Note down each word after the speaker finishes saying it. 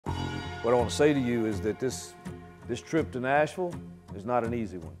What I want to say to you is that this trip to Nashville is not an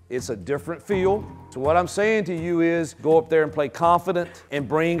easy one. It's a different feel. So what I'm saying to you is go up there and play confident and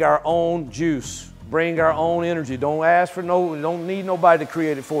bring our own juice. Bring our own energy. Don't ask for don't need nobody to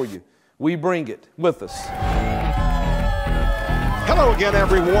create it for you. We bring it with us. Hello again,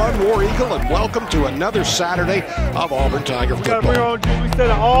 everyone. War Eagle, and welcome to another Saturday of Auburn Tiger football. We gotta bring our own juice. We said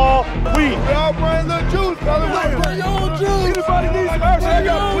it all week. We all bring the juice, brother. Bring your own juice. Anybody needs some action, I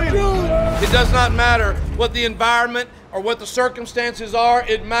got plenty. It does not matter what the environment or what the circumstances are.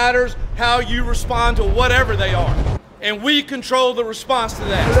 It matters how you respond to whatever they are. And we control the response to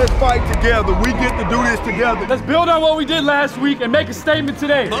that. Let's fight together. We get to do this together. Let's build on what we did last week and make a statement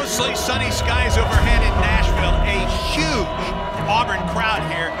today. Mostly sunny skies overhead in Nashville. A huge Auburn crowd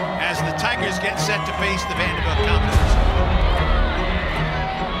here as the Tigers get set to face the Vanderbilt Commodores.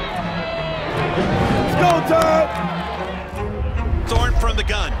 Let's go, Todd. Thorne from the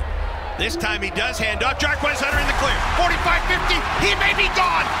gun. This time he does hand off. Jarquez Hunter in the clear. 45-50. He may be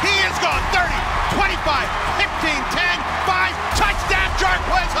gone. He is gone. 30, 25, 15, 10, 5. Touchdown,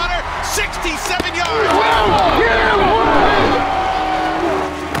 Jarquez Hunter. 67 yards.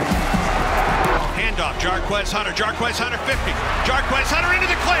 Handoff, Jarquez Hunter. Jarquez Hunter 50. Jarquez Hunter into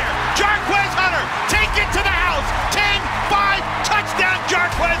the clear. Jarquez Hunter. Take it to the house. 10, 5. Touchdown,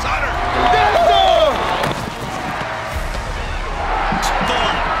 Jarquez Hunter.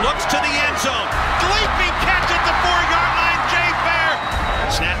 Thorne looks to the end zone. Leaping catch at the 4-yard line, Jay Fair.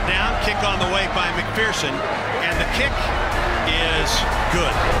 Snap down, kick on the way by McPherson, and the kick is good.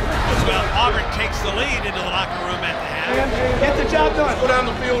 Well, Auburn takes the lead into the locker room at the half. Get the job done. Go down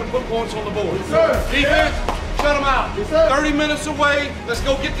the field and put points on the board. Yes, Defense, shut them out. Yes, sir. 30 minutes away. Let's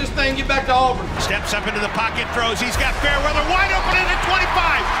go get this thing, get back to Auburn. Steps up into the pocket, throws. He's got Fairweather wide open at the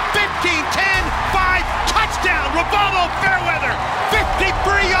 25, 15, 10, 5. Touchdown, Rivaldo Fairweather.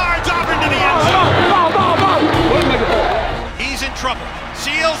 53 yards, Auburn to the end zone. He's in trouble.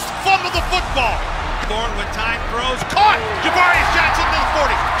 Seals fumble the football. Thorne with time throws. Caught! Javarius Johnson to the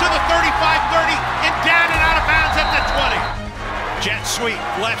 40, to the 35-30, and down and out of bounds at the 20. Jet sweep,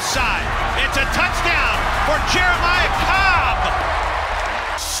 left side. It's a touchdown for Jeremiah Cobb.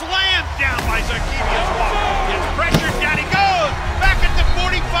 Slammed down by Zarkevius Walker. Gets pressured, down he goes. Back at the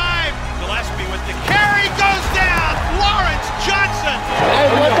 45. Gillespie with the carry, goes down. Lawrence Johnson. Hey,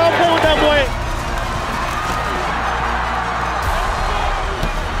 what's up with that boy?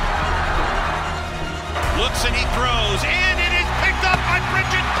 Looks and he throws, and it is picked up by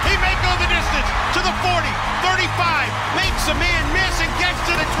Bridget. He may go the distance to the 40, 35, makes a man miss and gets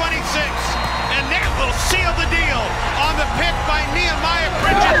to the 26. And that will seal the deal on the pick by Nehemiah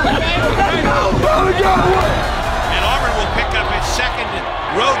Bridget. And Auburn will pick up his second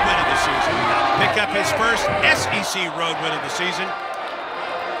road win of the season. Pick up his first SEC road win of the season. 1,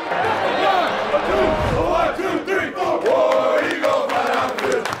 2, 3, 4. War Eagle, fly down the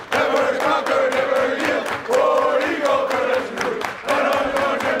field. Never conquer, never yield. War Eagle, courage and truth. Run on your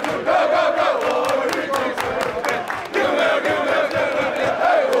own and do. Go, go, go. War Eagle, give 'em hell, give 'em hell, give 'em hell.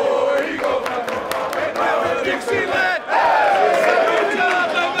 Hey, War Eagle, now it's Dixie.